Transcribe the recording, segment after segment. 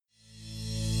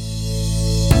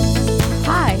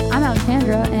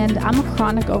and I'm a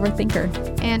chronic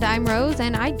overthinker. And I'm Rose,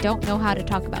 and I don't know how to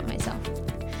talk about myself.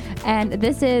 And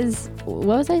this is, what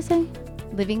was I saying?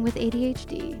 Living with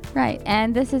ADHD. Right,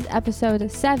 and this is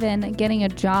episode 7, getting a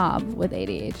job with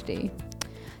ADHD.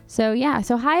 So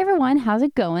hi everyone, how's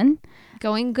it going?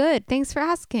 Going good. Thanks for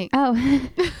asking. Oh,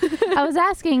 I was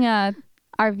asking our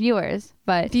viewers,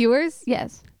 but... Viewers?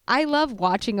 Yes. I love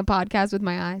watching a podcast with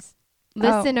my eyes.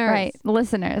 Listeners. Oh, right,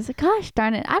 listeners. Gosh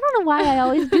darn it. I don't know why I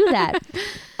always do that.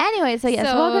 Anyway, so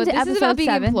welcome to episode 7. This is about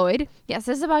being employed. Yes,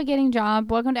 this is about getting a job.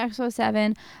 Welcome to episode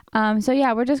 7.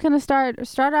 We're just going to start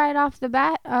right off the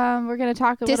bat. We're going to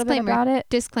talk a little bit about it.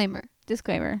 Disclaimer.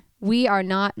 We are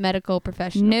not medical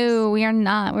professionals. No, we are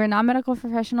not. We're not medical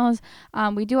professionals.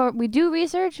 We do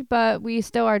research, but we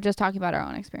still are just talking about our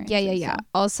own experiences. Yeah. So.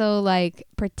 Also,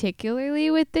 particularly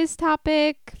with this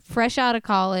topic, fresh out of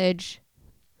college,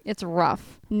 it's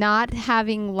rough. Not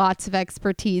having lots of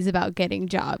expertise about getting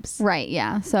jobs. Right,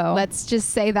 yeah. So let's just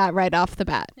say that right off the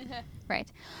bat.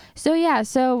 Right.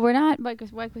 So we're not, like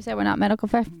we said, we're not medical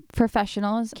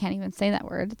professionals. Can't even say that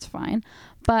word. It's fine.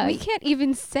 But we can't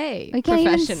even say we can't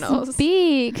professionals. Even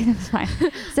speak. It's fine.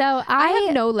 So I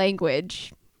have no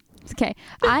language. Okay.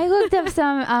 I looked up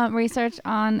some research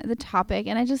on the topic,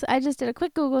 and I just did a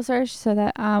quick Google search so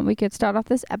that we could start off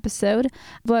this episode.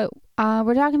 But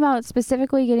we're talking about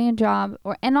specifically getting a job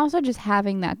and also just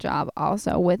having that job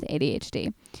also with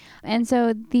ADHD. And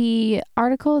so the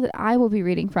article that I will be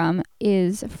reading from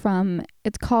it's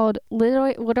called,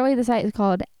 literally the site is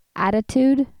called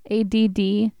Attitude,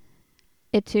 ADD,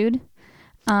 Etude.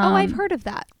 I've heard of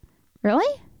that.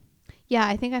 Really? Yeah,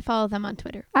 I think I follow them on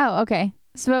Twitter. Oh, okay.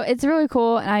 So it's really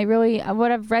cool, and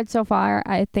what I've read so far,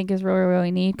 I think is really,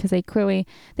 really neat because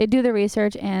they do the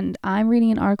research, and I'm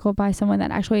reading an article by someone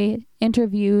that actually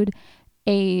interviewed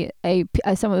someone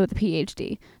with a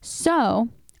PhD. So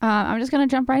I'm just going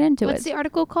to jump right into it. What's the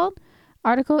article called?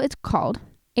 It's called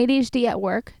ADHD at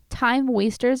Work, Time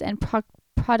Wasters and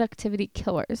Productivity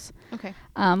Killers. Okay.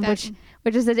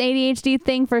 Which is an ADHD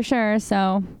thing for sure.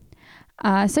 So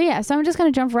I'm just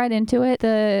going to jump right into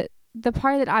it. The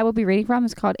part that I will be reading from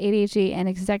is called ADHD and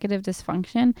Executive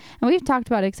Dysfunction. And we've talked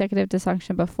about executive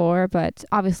dysfunction before, but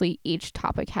obviously each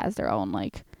topic has their own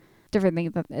different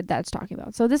things that's talking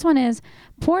about. So this one is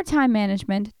poor time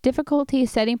management, difficulty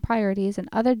setting priorities, and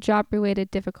other job-related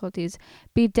difficulties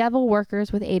bedevil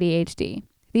workers with ADHD.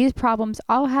 These problems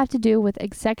all have to do with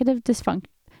executive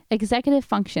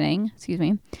functioning,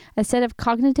 a set of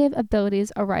cognitive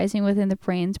abilities arising within the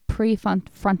brain's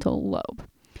prefrontal lobe.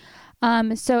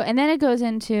 And then it goes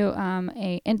into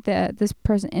this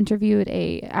person interviewed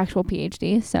a actual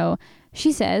PhD. So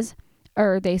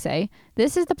they say,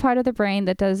 this is the part of the brain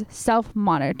that does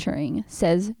self-monitoring,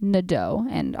 says Nadeau,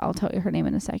 and I'll tell you her name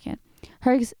in a second.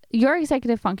 Your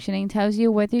executive functioning tells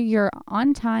you whether you're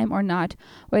on time or not,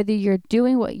 whether you're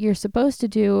doing what you're supposed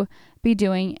to be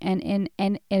doing, and in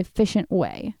an efficient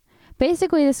way.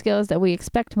 Basically, the skills that we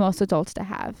expect most adults to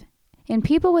have. In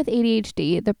people with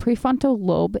ADHD, the prefrontal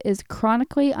lobe is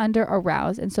chronically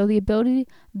under-aroused, and so the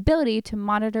ability to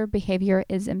monitor behavior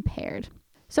is impaired.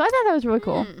 So I thought that was really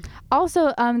cool.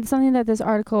 Also, something that this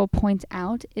article points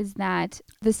out is that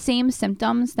the same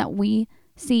symptoms that we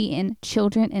see in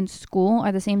children in school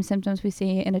are the same symptoms we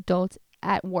see in adults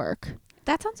at work.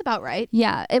 That sounds about right.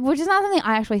 Yeah, which is not something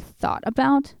I actually thought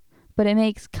about, but it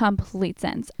makes complete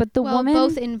sense. But woman...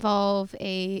 both involve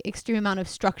a extreme amount of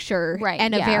structure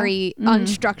and a very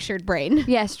unstructured brain.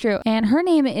 Yes, true. And her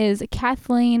name is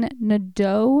Kathleen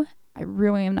Nadeau. I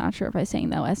really am not sure if I'm saying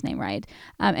that last name right.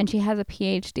 And she has a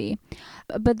PhD.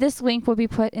 But this link will be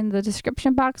put in the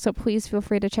description box, so please feel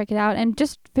free to check it out. And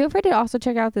just feel free to also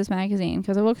check out this magazine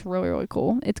because it looks really, really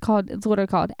cool. It's literally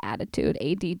called Attitude,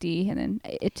 ADD, and then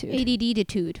Etude.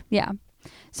 ADD-tude. Yeah.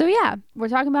 So we're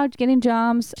talking about getting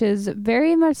jobs, which is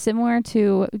very much similar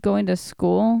to going to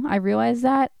school. I realize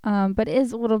that, but it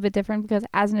is a little bit different because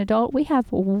as an adult, we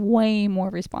have way more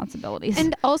responsibilities.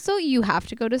 And also you have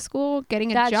to go to school.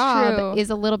 Getting a job is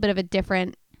a little bit of a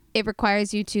different, it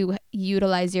requires you to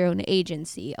utilize your own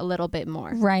agency a little bit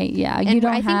more. Right, yeah. And you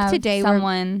don't have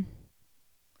someone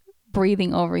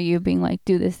breathing over you being like,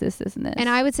 do this, this, and this. And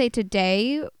I would say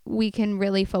today we can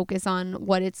really focus on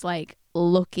what it's like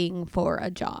looking for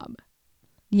a job.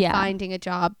 Yeah. Finding a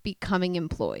job, becoming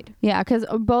employed. Yeah, because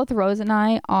both Rose and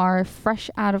I are fresh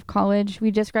out of college. We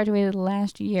just graduated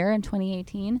last year in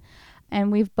 2018,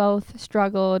 and we've both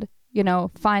struggled,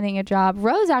 finding a job.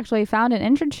 Rose actually found an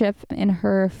internship in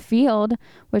her field,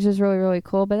 which is really, really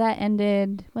cool, but that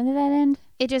ended, when did that end?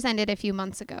 It just ended a few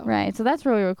months ago. Right, so that's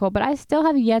really, really cool, but I still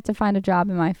have yet to find a job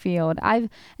in my field. And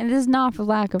this is not for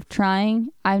lack of trying.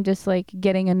 I'm just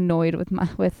getting annoyed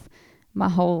with my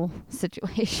whole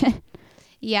situation.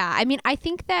 Yeah, I mean, I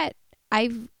think that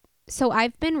I've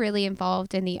been really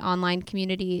involved in the online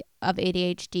community of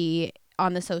ADHD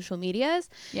on the social medias.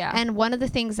 Yeah. And one of the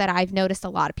things that I've noticed a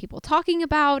lot of people talking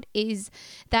about is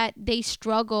that they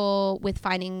struggle with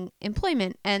finding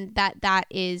employment, and that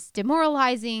is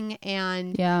demoralizing,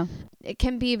 and it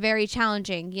can be very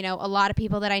challenging. You know, a lot of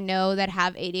people that I know that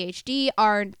have ADHD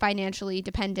are financially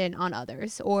dependent on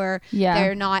others, or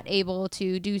they're not able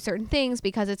to do certain things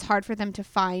because it's hard for them to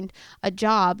find a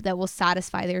job that will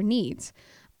satisfy their needs.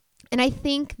 And I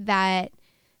think that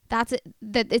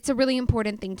it's a really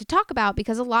important thing to talk about,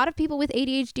 because a lot of people with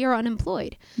ADHD are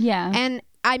unemployed. Yeah. And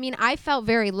I mean, I felt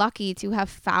very lucky to have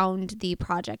found the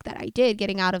project that I did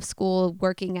getting out of school,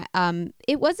 working.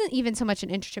 It wasn't even so much an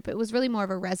internship. It was really more of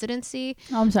a residency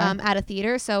at a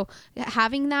theater. So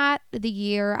having that the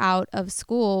year out of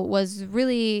school was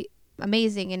really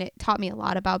amazing. And it taught me a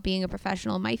lot about being a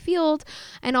professional in my field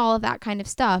and all of that kind of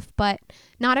stuff. But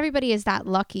not everybody is that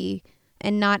lucky,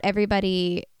 and not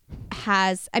everybody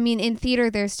has, I mean, in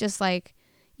theater, there's just like,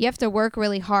 you have to work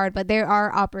really hard, but there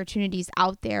are opportunities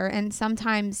out there. And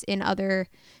sometimes in other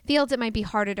fields, it might be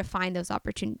harder to find those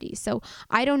opportunities. So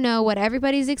I don't know what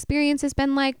everybody's experience has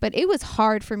been like, but it was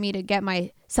hard for me to get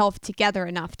myself together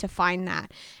enough to find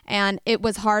that. And it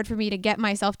was hard for me to get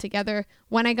myself together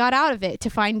when I got out of it to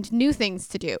find new things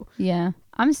to do. Yeah.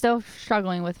 I'm still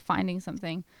struggling with finding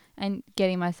something and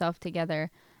getting myself together.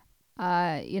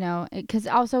 You know, because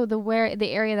also the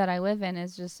area that I live in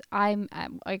is just, I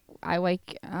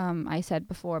said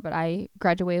before, but I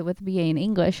graduated with a BA in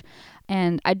English,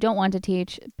 and I don't want to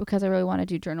teach because I really want to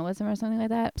do journalism or something like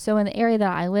that. So in the area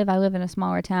that I live in a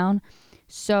smaller town,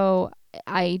 so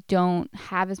I don't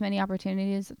have as many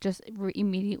opportunities just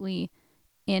immediately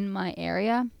in my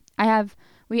area. I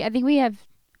think we have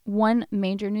one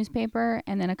major newspaper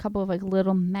and then a couple of like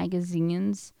little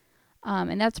magazines.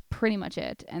 And that's pretty much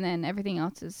it. And then everything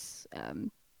else is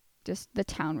just the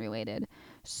town related.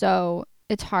 So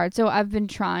it's hard. So I've been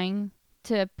trying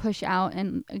to push out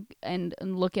and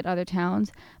look at other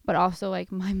towns, but also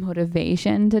like my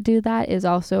motivation to do that is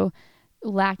also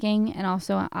lacking. And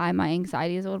also my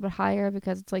anxiety is a little bit higher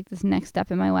because it's like this next step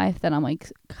in my life that I'm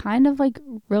like kind of like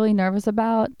really nervous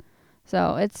about.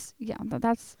 So it's,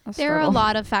 that's a struggle. There are a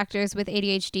lot of factors with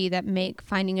ADHD that make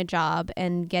finding a job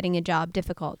and getting a job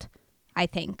difficult, I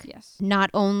think. Yes. Not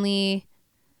only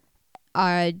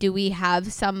do we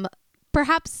have some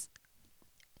perhaps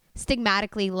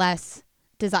stigmatically less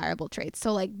desirable traits.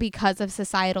 So like because of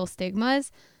societal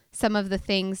stigmas, some of the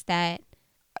things that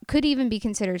could even be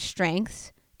considered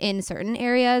strengths in certain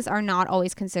areas are not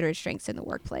always considered strengths in the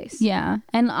workplace. Yeah.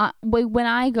 And when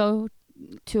I go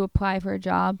to apply for a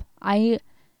job, I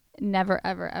never,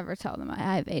 ever, ever tell them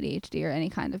I have ADHD or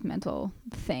any kind of mental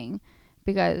thing,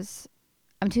 because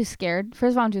I'm too scared.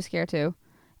 First of all, I'm too scared too.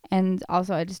 And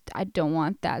also I don't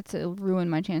want that to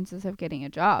ruin my chances of getting a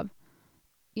job,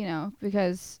 you know,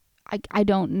 because I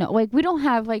don't know. Like we don't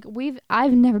have like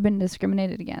I've never been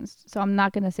discriminated against. So I'm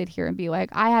not going to sit here and be like,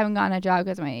 I haven't gotten a job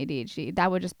because of my ADHD. That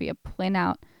would just be a plain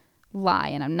out lie.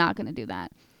 And I'm not going to do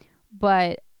that.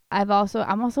 But I'm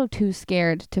also too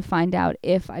scared to find out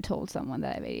if I told someone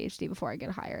that I have ADHD before I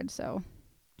get hired. So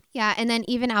yeah, and then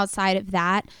even outside of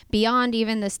that, beyond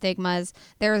even the stigmas,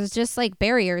 there's just like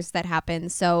barriers that happen.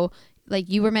 So like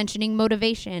you were mentioning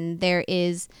motivation,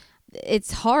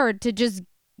 it's hard to just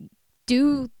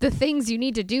do the things you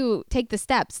need to do, take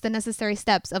the necessary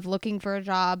steps of looking for a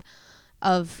job,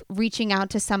 of reaching out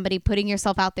to somebody, putting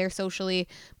yourself out there socially,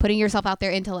 putting yourself out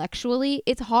there intellectually.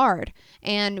 It's hard.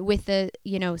 And with the,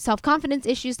 self-confidence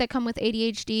issues that come with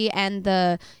ADHD and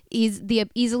the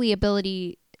easily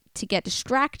ability to get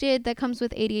distracted that comes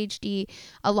with ADHD,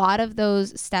 a lot of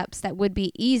those steps that would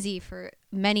be easy for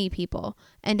many people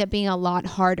end up being a lot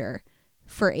harder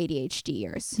for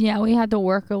ADHDers. Yeah, we had to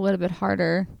work a little bit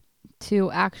harder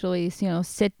to actually,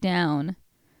 sit down,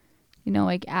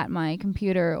 like at my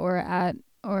computer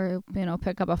or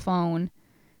pick up a phone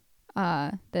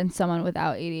than someone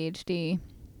without ADHD.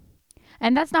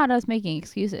 And that's not us making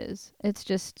excuses. It's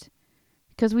just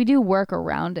because we do work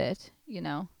around it,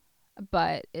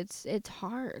 but it's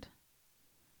hard.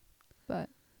 But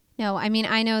no, I mean,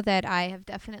 I know that I have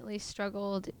definitely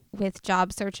struggled with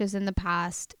job searches in the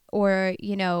past, or,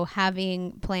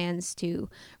 having plans to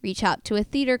reach out to a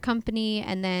theater company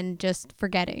and then just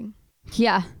forgetting.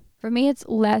 Yeah. For me, it's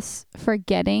less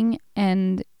forgetting,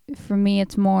 and for me,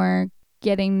 it's more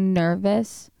getting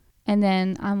nervous. And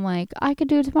then I'm like, I could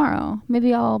do it tomorrow.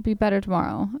 Maybe I'll be better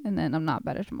tomorrow. And then I'm not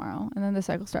better tomorrow. And then the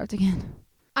cycle starts again.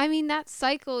 I mean, that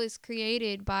cycle is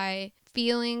created by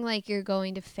feeling like you're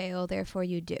going to fail, therefore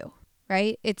you do,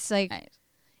 right? It's like Right.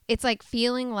 it's like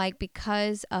feeling like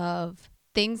because of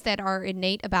things that are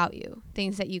innate about you,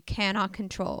 things that you cannot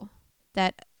control,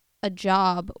 that a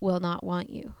job will not want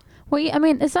you. Well, I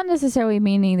mean, it's not necessarily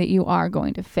meaning that you are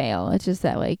going to fail. It's just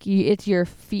that, like, it's your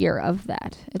fear of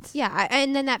that. It's Yeah,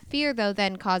 and then that fear, though,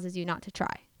 then causes you not to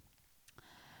try.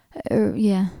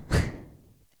 Yeah.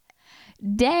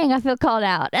 Dang, I feel called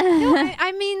out. No,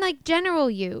 I mean, like, general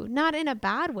you, not in a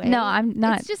bad way. No, I'm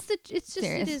not. It's just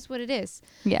serious. it is what it is.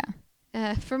 Yeah.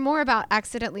 For more about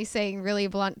accidentally saying really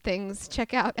blunt things,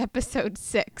 check out episode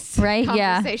 6. Right?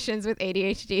 Yeah. Conversations with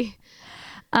ADHD.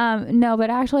 No, but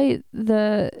actually,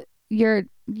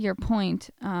 your point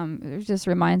it just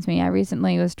reminds me. I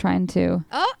recently was trying to.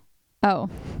 Oh.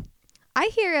 I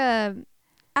hear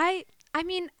I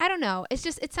mean, I don't know. It's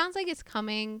just, it sounds like it's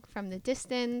coming from the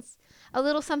distance. A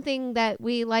little something that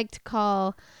we like to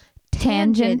call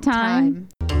tangent time.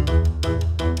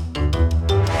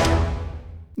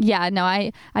 Yeah, no,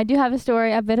 I do have a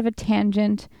story, a bit of a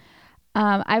tangent.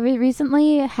 I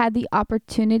recently had the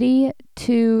opportunity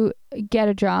to get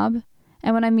a job.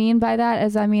 And what I mean by that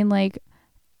is, I mean, like,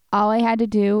 all I had to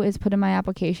do is put in my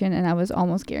application and I was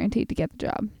almost guaranteed to get the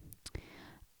job.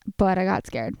 But I got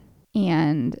scared.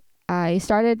 And I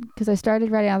started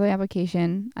writing out the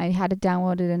application. I had it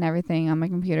downloaded and everything on my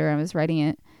computer. I was writing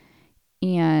it.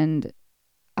 And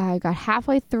I got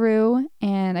halfway through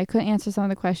and I couldn't answer some of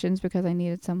the questions because I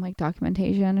needed some like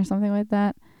documentation or something like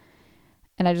that.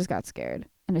 And I just got scared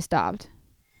and I stopped.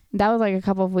 That was like a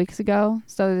couple of weeks ago.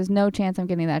 So there's no chance I'm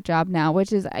getting that job now,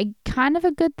 which is kind of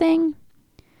a good thing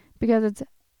because it's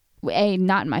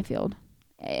not in my field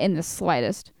in the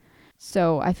slightest.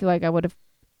 So I feel like I would have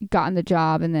gotten the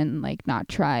job and then like not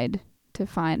tried to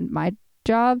find my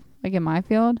job like in my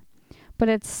field. But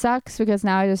it sucks because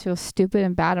now I just feel stupid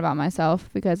and bad about myself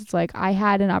because it's like I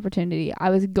had an opportunity.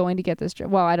 I was going to get this job.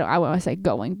 Well, I want to say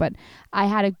going, but I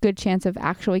had a good chance of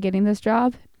actually getting this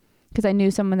job because I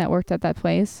knew someone that worked at that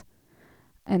place.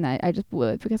 And I just blew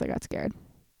it because I got scared.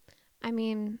 I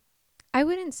mean, I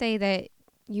wouldn't say that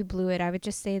you blew it. I would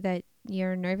just say that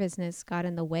your nervousness got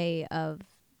in the way of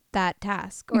that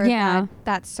task or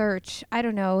that search. I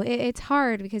don't know. It's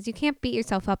hard because you can't beat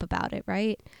yourself up about it,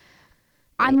 right?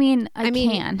 I mean, I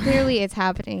can. Clearly it's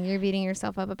happening. You're beating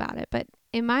yourself up about it. But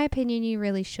in my opinion, you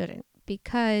really shouldn't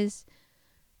because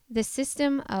the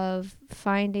system of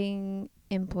finding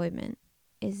employment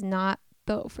is not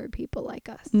built for people like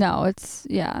us. No, it's,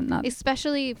 not.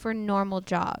 Especially for normal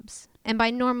jobs. And by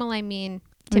normal, I mean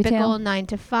typical Retail? 9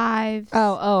 to 5,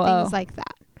 things like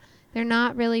that. They're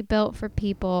not really built for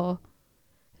people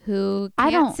who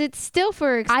can't sit still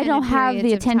for extended I don't have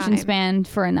the attention time. span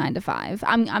for a 9 to 5.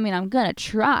 I'm gonna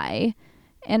try,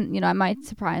 and I might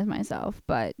surprise myself,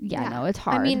 but no, it's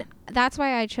hard. I mean, that's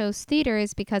why I chose theater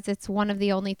is because it's one of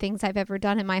the only things I've ever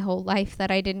done in my whole life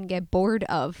that I didn't get bored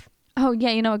of. Oh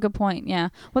yeah, a good point. Yeah,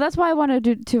 well, that's why I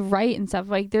wanted to write and stuff.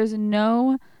 Like, there's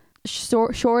no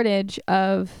shortage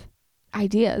of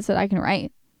ideas that I can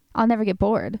write. I'll never get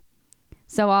bored.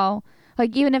 So I'll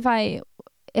even if I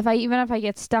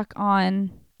get stuck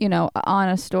on on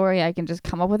a story, I can just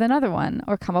come up with another one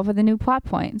or come up with a new plot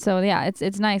point. So yeah,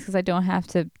 it's nice because I don't have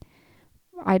to.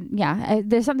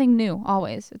 There's something new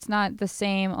always. It's not the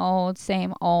same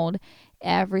old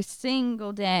every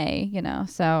single day.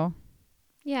 So.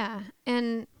 Yeah,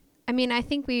 and I mean, I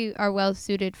think we are well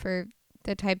suited for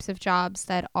the types of jobs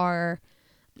that are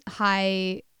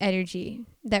high energy,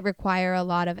 that require a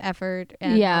lot of effort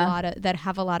and that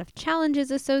have a lot of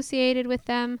challenges associated with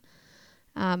them.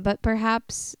 But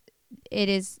perhaps it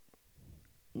is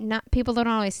not, people don't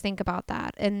always think about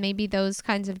that. And maybe those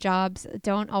kinds of jobs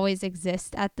don't always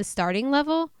exist at the starting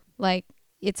level. Like,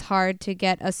 it's hard to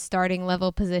get a starting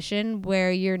level position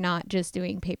where you're not just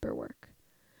doing paperwork,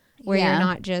 where you're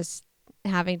not just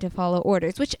having to follow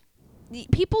orders, which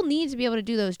people need to be able to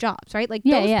do those jobs, right? Like,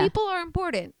 those people are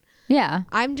important. Yeah.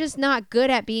 I'm just not good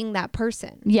at being that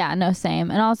person. Yeah, no, same.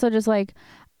 And also just like,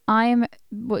 I'm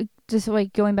just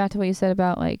like going back to what you said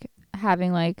about like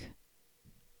having like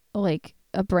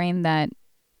a brain that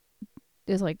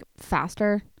is like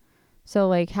faster. So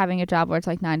like having a job where it's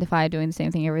like 9 to 5 doing the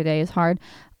same thing every day is hard.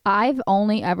 I've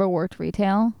only ever worked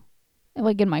retail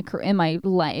like in my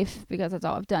life because that's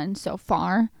all I've done so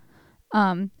far.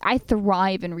 I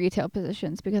thrive in retail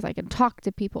positions because I can talk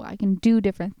to people. I can do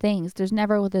different things. There's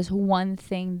never this one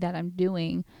thing that I'm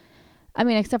doing. I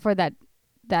mean, except for that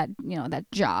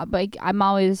job. Like, I'm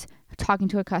always talking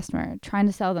to a customer, trying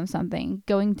to sell them something,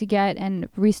 going to get and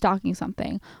restocking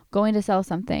something, going to sell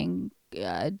something,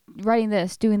 writing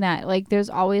this, doing that. Like, there's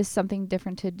always something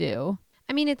different to do.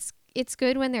 I mean, it's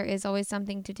good when there is always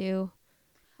something to do.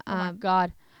 Oh my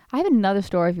God. I have another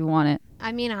story if you want it.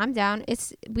 I mean, I'm down.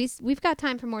 We've got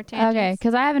time for more tangents. Okay,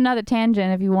 because I have another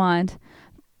tangent if you want.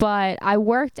 But I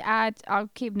worked at, I'll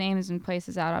keep names and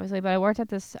places out obviously, but I worked at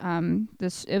this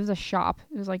it was a shop.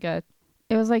 It was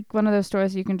like one of those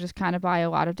stores you can just kind of buy a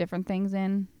lot of different things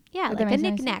in. Yeah, like a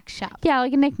knick-knack shop. Yeah,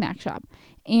 like a knick-knack shop.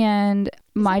 And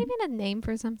Is that even a name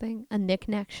for something? A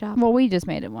knick-knack shop? Well, we just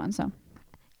made it one, so.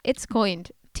 It's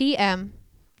coined. TM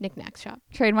knick-knack shop.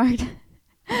 Trademarked.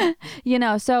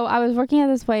 So I was working at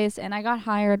this place and I got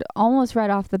hired almost right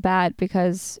off the bat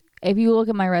because if you look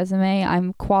at my resume,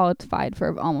 I'm qualified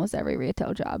for almost every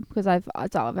retail job because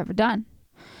it's all I've ever done.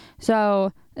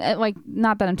 So,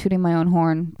 not that I'm tooting my own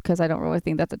horn because I don't really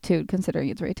think that's a toot considering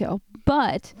it's retail.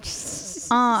 But,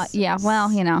 yeah,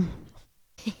 well,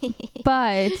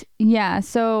 But, yeah,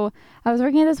 so I was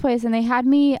working at this place and they had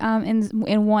me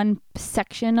in one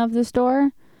section of the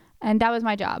store. And that was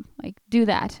my job, do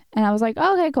that. And I was like,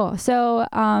 oh, okay, cool. So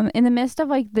in the midst of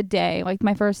the day,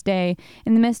 my first day,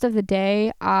 in the midst of the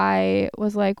day, I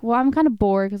was like, well, I'm kind of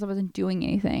bored because I wasn't doing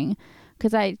anything.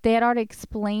 Because they had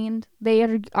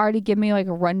already given me a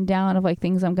rundown of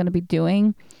things I'm going to be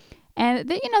doing. And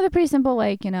they're pretty simple,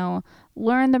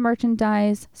 learn the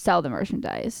merchandise, sell the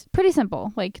merchandise. Pretty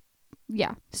simple.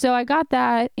 Yeah. So I got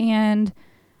that and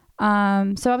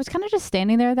so I was kind of just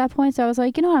standing there at that point. So I was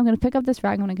like, you know what, I'm going to pick up this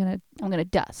rag and I'm going to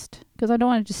dust because I don't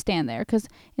want to just stand there. Because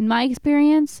in my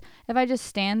experience, if I just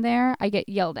stand there, I get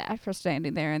yelled at for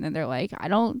standing there. And then they're like, I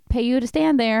don't pay you to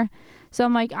stand there. So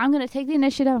I'm like, I'm going to take the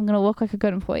initiative. I'm going to look like a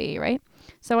good employee, right?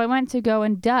 So I went to go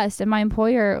and dust and my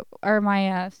employer or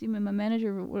my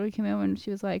manager really came in and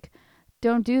she was like,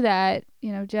 don't do that.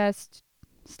 Just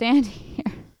stand here.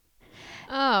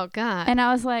 Oh, God. And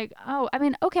I was like, oh, I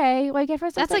mean, okay. At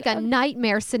first, that's a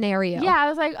nightmare scenario. Yeah, I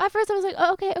was like, at first I was like,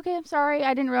 oh, okay, I'm sorry.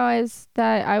 I didn't realize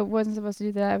that I wasn't supposed to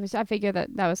do that. I figured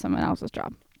that was someone else's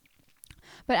job.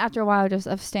 But after a while just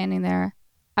of standing there,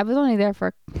 I was only there for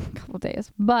a couple of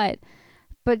days, but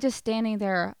just standing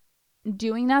there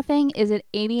doing nothing is an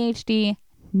ADHD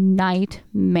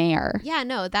nightmare. Yeah,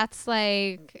 no, that's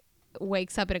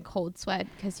wakes up in a cold sweat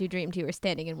because you dreamed you were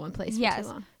standing in one place for too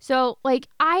long. So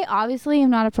I obviously am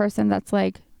not a person that's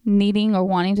needing or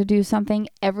wanting to do something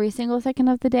every single second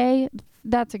of the day.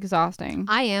 That's exhausting.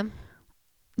 I am.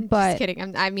 But just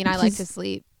kidding. I like to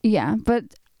sleep. Yeah, but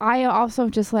I also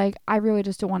just I really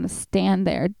just don't want to stand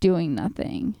there doing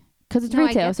nothing because it's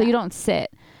retail, so you don't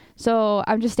sit. So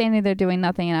I'm just standing there doing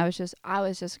nothing, and I was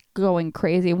just going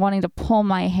crazy, wanting to pull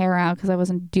my hair out because I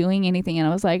wasn't doing anything. And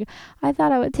I was like, I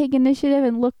thought I would take initiative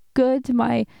and look good to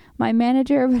my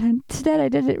manager, but instead I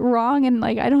did it wrong, and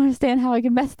I don't understand how I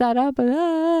can mess that up.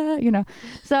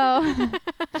 So,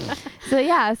 so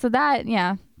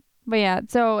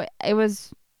it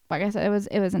was. Like I said,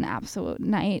 it was an absolute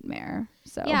nightmare.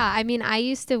 So yeah, I mean, I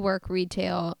used to work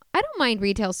retail. I don't mind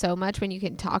retail so much when you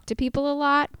can talk to people a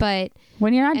lot, but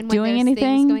when you're not doing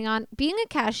anything going on, being a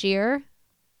cashier,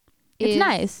 it's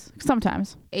nice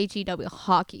sometimes. HEW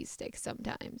hockey stick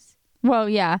sometimes. Well,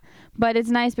 yeah, but it's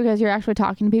nice because you're actually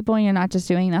talking to people and you're not just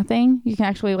doing nothing. You can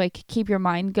actually keep your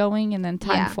mind going, and then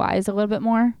time flies a little bit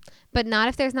more. But not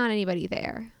if there's not anybody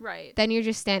there. Right. Then you're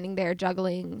just standing there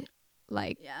juggling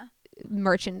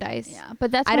merchandise. Yeah, but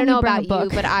that's I don't know about you,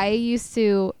 but I used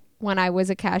to, when I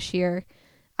was a cashier,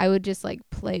 I would just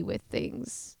play with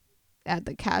things at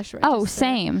the cash register. Oh,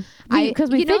 same.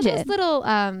 Because we fidget. Those little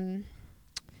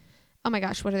oh my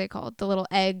gosh, what are they called? The little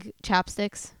egg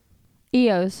chapsticks.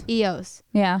 EOS.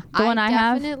 Yeah, the one I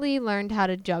have. I definitely learned how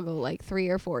to juggle 3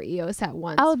 or 4 EOS at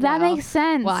once. Oh, that makes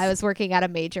sense. While I was working at a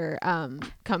major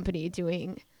company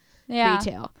doing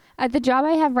retail. At the job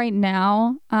I have right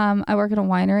now, I work at a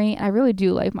winery. I really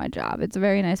do like my job. It's a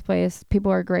very nice place.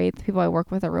 People are great. The people I work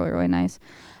with are really, really nice.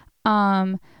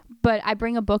 But I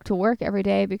bring a book to work every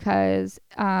day because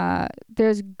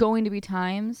there's going to be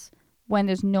times when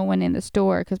there's no one in the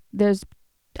store because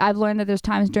I've learned that there's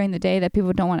times during the day that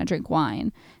people don't want to drink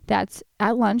wine. That's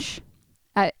at lunch,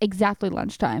 at exactly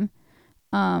lunchtime.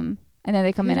 And then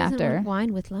they come in after. Want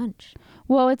wine with lunch?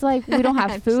 Well, it's we don't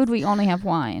have food. We only have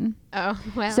wine. Oh,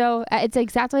 well. So it's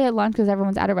exactly at lunch because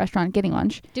everyone's at a restaurant getting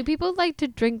lunch. Do people like to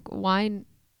drink wine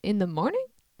in the morning?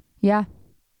 Yeah.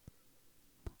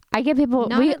 I get people.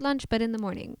 Not at lunch, but in the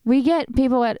morning. We get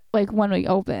people at when we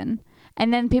open.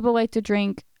 And then people like to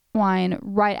drink wine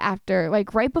right after,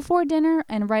 right before dinner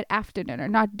and right after dinner,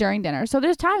 not during dinner. So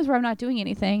there's times where I'm not doing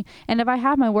anything, and if I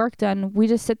have my work done, we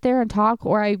just sit there and talk,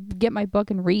 or I get my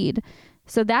book and read.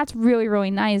 So that's really,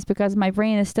 really nice because my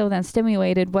brain is still then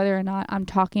stimulated whether or not I'm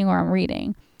talking or I'm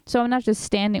reading. So I'm not just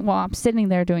standing, I'm sitting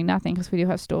there doing nothing because we do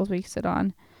have stools we sit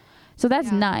on. So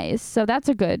that's nice. So that's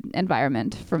a good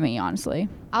environment for me, honestly.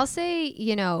 I'll say,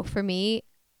 you know, for me,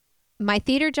 my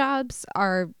theater jobs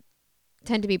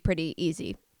tend to be pretty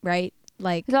easy, right?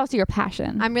 Like, it's also your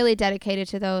passion. I'm really dedicated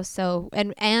to those. So,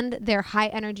 and they're high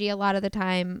energy a lot of the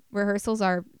time. Rehearsals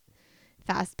are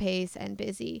fast paced and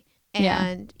busy.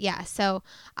 And so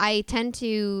I tend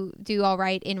to do all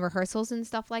right in rehearsals and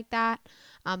stuff like that.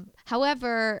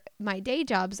 However, my day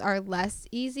jobs are less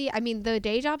easy. I mean, the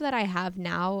day job that I have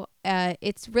now,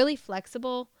 it's really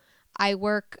flexible. I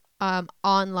work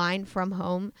online from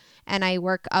home, and I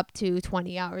work up to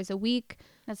 20 hours a week.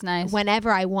 That's nice. Whenever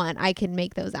I want, I can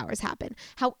make those hours happen.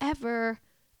 However,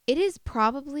 it is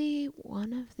probably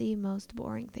one of the most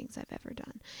boring things I've ever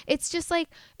done. It's just like,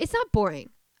 it's not boring.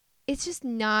 It's just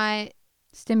not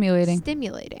stimulating.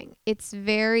 It's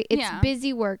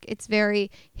busy work. It's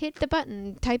very hit the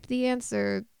button, type the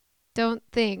answer, don't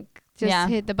think, just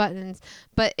hit the buttons.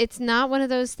 But it's not one of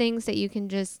those things that you can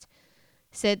just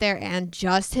sit there and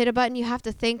just hit a button. You have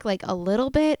to think like a little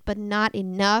bit, but not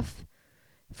enough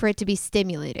for it to be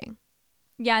stimulating.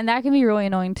 Yeah, and that can be really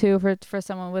annoying too for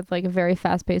someone with like a very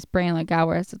fast-paced brain like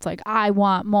ours. It's like, I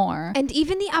want more. And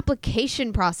even the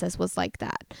application process was like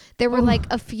that. There were like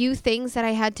a few things that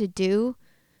I had to do,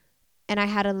 and I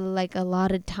had a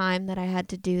lot of time that I had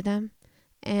to do them,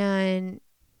 and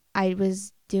I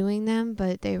was doing them,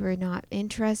 but they were not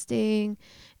interesting,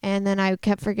 and then I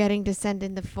kept forgetting to send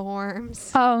in the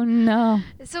forms. Oh no.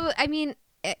 So I mean,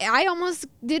 I almost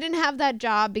didn't have that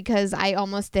job because I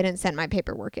almost didn't send my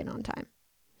paperwork in on time.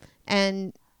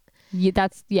 And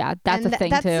that's a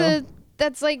thing too.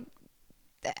 That's like,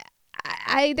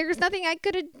 there's nothing I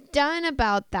could have done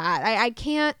about that. I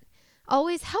can't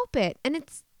always help it, and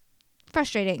it's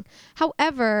frustrating.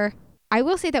 However, I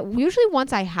will say that usually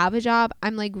once I have a job,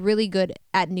 I'm like really good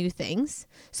at new things.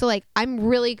 So like, I'm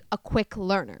really a quick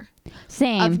learner.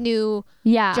 Same. Of new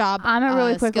job. I'm a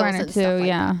really quick learner too.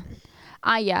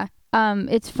 Like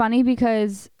it's funny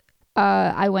because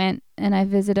I went and I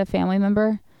visited a family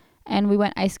member, and we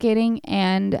went ice skating,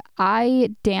 and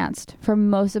I danced for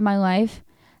most of my life.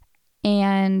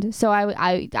 And so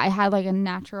I had like a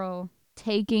natural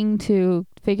taking to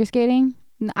figure skating.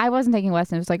 I wasn't taking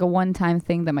lessons. It was like a one-time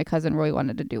thing that my cousin really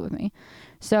wanted to do with me.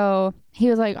 So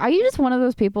he was like, are you just one of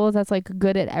those people that's like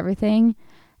good at everything?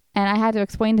 And I had to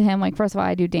explain to him, like, first of all,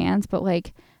 I do dance, but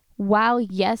like, while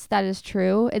yes, that is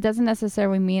true, it doesn't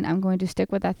necessarily mean I'm going to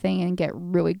stick with that thing and get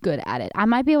really good at it. I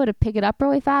might be able to pick it up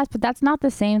really fast, but that's not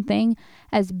the same thing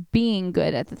as being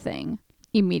good at the thing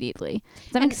immediately.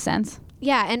 Does that make sense?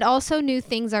 Yeah, and also new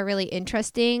things are really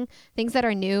interesting. Things that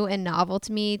are new and novel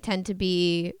to me tend to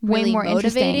be really way more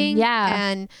motivating.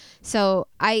 Yeah. And so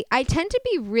I tend to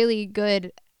be really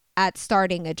good at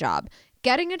starting a job.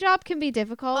 Getting a job can be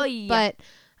difficult, but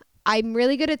I'm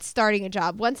really good at starting a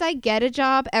job. Once I get a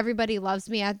job, everybody loves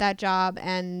me at that job,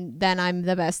 and then I'm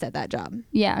the best at that job.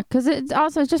 Yeah, because it's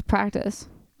just practice.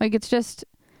 Like, it's just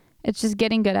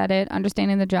getting good at it,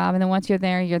 understanding the job, and then once you're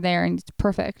there, and it's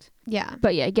perfect. Yeah.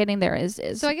 But yeah, getting there is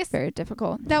so I guess very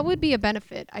difficult. That would be a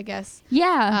benefit, I guess.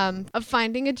 Yeah. Of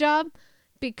finding a job,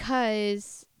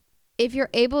 because if you're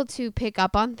able to pick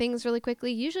up on things really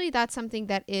quickly, usually that's something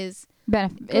that is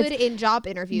good in job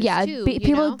interviews too.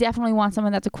 People definitely want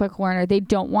someone that's a quick learner. They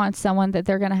don't want someone that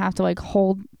they're gonna have to like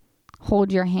hold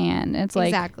your hand. It's like,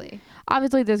 exactly.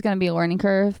 Obviously there's gonna be a learning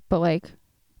curve, but like,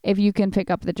 if you can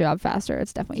pick up the job faster,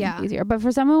 it's definitely easier. But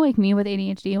for someone like me with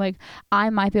ADHD, like,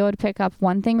 I might be able to pick up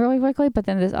one thing really quickly, but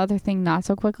then this other thing not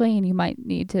so quickly, and you might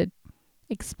need to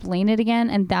explain it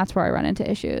again, and that's where I run into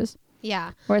issues.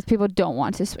 Yeah. Whereas people don't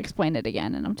want to explain it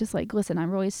again, and I'm just like, listen, I'm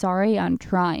really sorry, I'm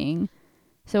trying.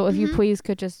 So if you please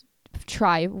could just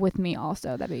try with me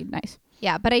also, that'd be nice.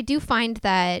 Yeah, but I do find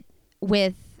that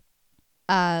with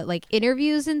like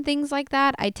interviews and things like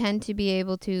that, I tend to be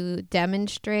able to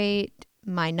demonstrate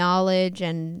my knowledge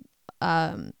and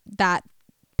that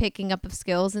picking up of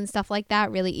skills and stuff like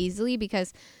that really easily,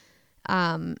 because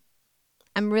I'm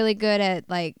really good at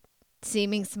like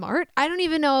seeming smart. I don't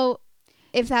even know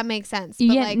if that makes sense. But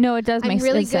yeah, no, it does make sense. I'm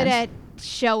really good at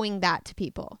showing that to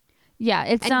people. Yeah,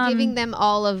 it's giving them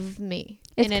all of me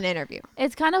in an interview.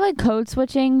 It's kind of like code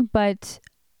switching, but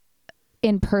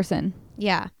in person.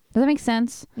 Yeah. Does that make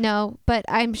sense? No, but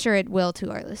I'm sure it will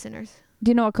to our listeners. Do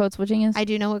you know what code switching is? I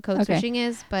do know what code switching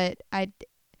is, but I've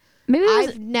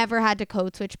never had to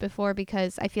code switch before,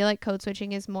 because I feel like code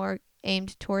switching is more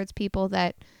aimed towards people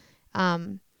that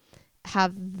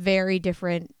have very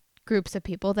different groups of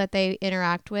people that they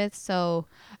interact with. So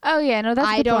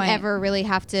I don't ever really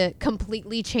have to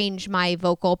completely change my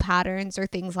vocal patterns or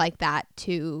things like that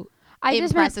to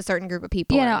impress a certain group of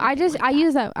people. I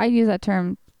use that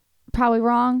term probably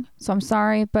wrong, so I'm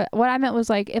sorry. But what I meant was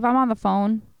like if I'm on the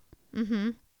phone,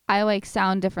 I like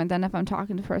sound different than if I'm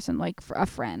talking to a person like for a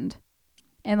friend.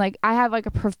 And like I have like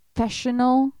a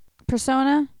professional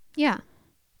persona. Yeah.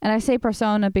 And I say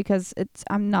persona because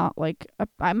I'm not like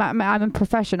I'm a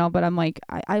professional, but I'm like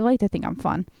I like to think I'm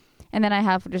fun. And then I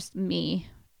have just me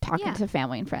talking to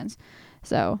family and friends.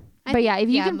 So, but yeah, if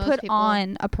you can put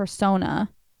on a persona,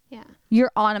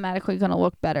 you're automatically going to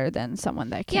look better than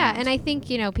someone that can't. Yeah, and I think,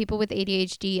 people with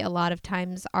ADHD a lot of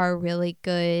times are really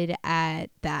good at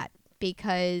that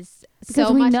because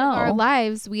so much of our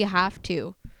lives we have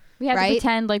to. We have to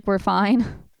pretend like we're fine.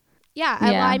 Yeah,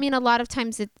 I mean, a lot of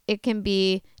times it can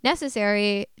be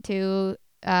necessary to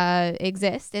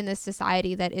exist in this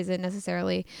society that isn't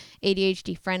necessarily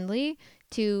ADHD friendly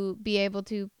to be able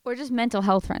to... Or just mental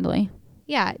health friendly.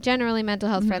 Yeah, generally mental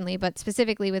health friendly, but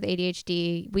specifically with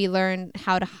ADHD, we learn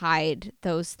how to hide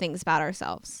those things about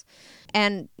ourselves.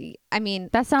 And I mean,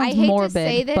 that sounds I hate morbid, to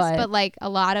say this, but like a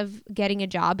lot of getting a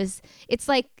job it's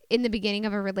like in the beginning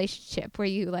of a relationship where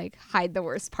you like hide the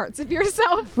worst parts of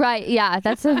yourself. Right. Yeah,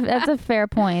 that's a fair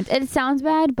point. It sounds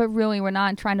bad, but really we're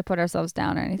not trying to put ourselves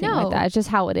down or anything like that. It's just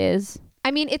how it is.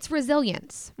 I mean, it's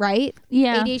resilience, right?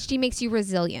 Yeah. ADHD makes you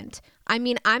resilient. I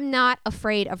mean, I'm not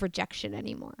afraid of rejection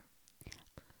anymore.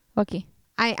 Okay.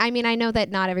 I mean, I know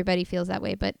that not everybody feels that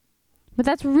way, but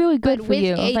that's really good for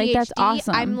you. ADHD, like that's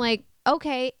awesome. I'm like,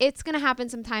 okay, it's gonna happen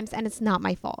sometimes, and it's not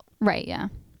my fault. Right. Yeah.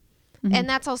 And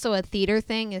that's also a theater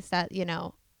thing. Is that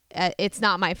it's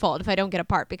not my fault if I don't get a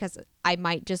part because I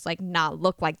might just like not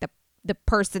look like the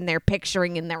person they're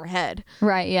picturing in their head.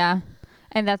 Right. Yeah.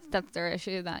 And that's their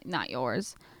issue, not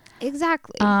yours.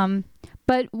 Exactly.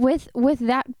 But with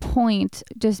that point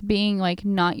just being like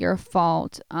not your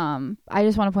fault, I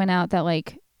just want to point out that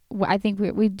like I think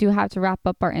we do have to wrap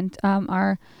up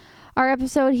our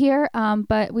episode here.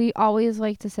 But we always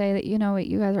like to say that you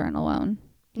guys aren't alone.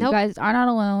 Nope. You guys are not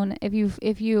alone.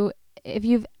 If you've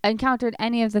encountered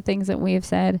any of the things that we have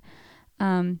said,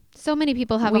 so many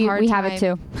people have a hard time. We have it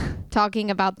too. Talking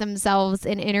about themselves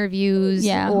in interviews,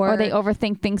 or they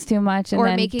overthink things too much and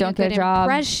then don't get a job.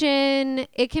 Impression.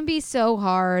 It can be so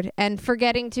hard, and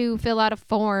forgetting to fill out a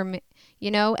form.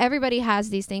 Everybody has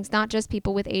these things, not just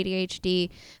people with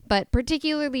ADHD, but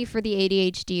particularly for the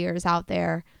ADHDers out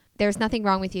there. There's nothing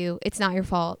wrong with you. It's not your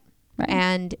fault. Right.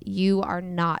 And you are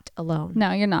not alone.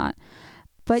 No, you're not.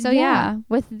 But so,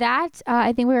 with that,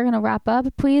 I think we're going to wrap up.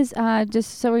 Please,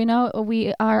 just so we know,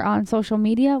 we are on social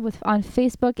media on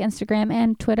Facebook, Instagram,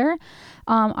 and Twitter.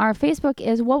 Our Facebook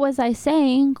is What Was I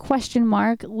Saying? ?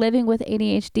 Living with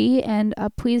ADHD. And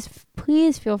please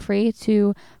feel free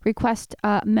to request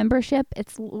membership.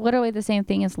 It's literally the same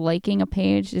thing as liking a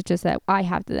page. It's just that I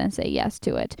have to then say yes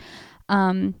to it.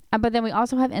 But then we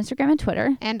also have Instagram and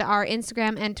Twitter. And our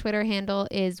Instagram and Twitter handle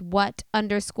is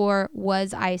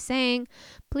what_was_I_saying.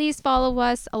 Please follow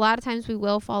us. A lot of times we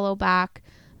will follow back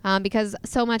because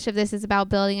so much of this is about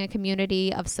building a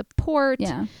community of support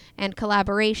and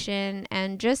collaboration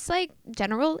and just like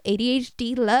general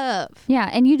ADHD love. Yeah,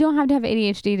 and you don't have to have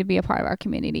ADHD to be a part of our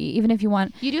community, even if you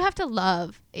want. You do have to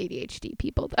love ADHD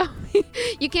people, though.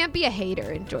 You can't be a hater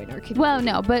and join our community. Well,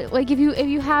 no, but like if you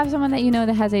have someone that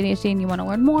that has ADHD and you want to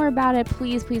learn more about it,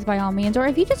 please by all means. Or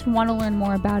if you just want to learn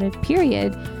more about it,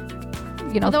 period.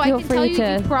 Although feel I can free tell you,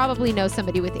 to. You probably know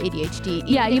somebody with ADHD.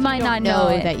 Yeah, you might not know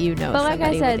it. That you know. But like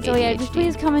I said, so yeah, just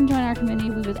please come and join our community.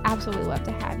 We would absolutely love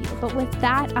to have you. But with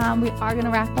that, we are going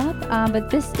to wrap up.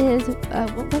 But this is,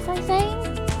 what was I saying?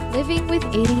 Living with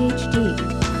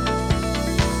ADHD.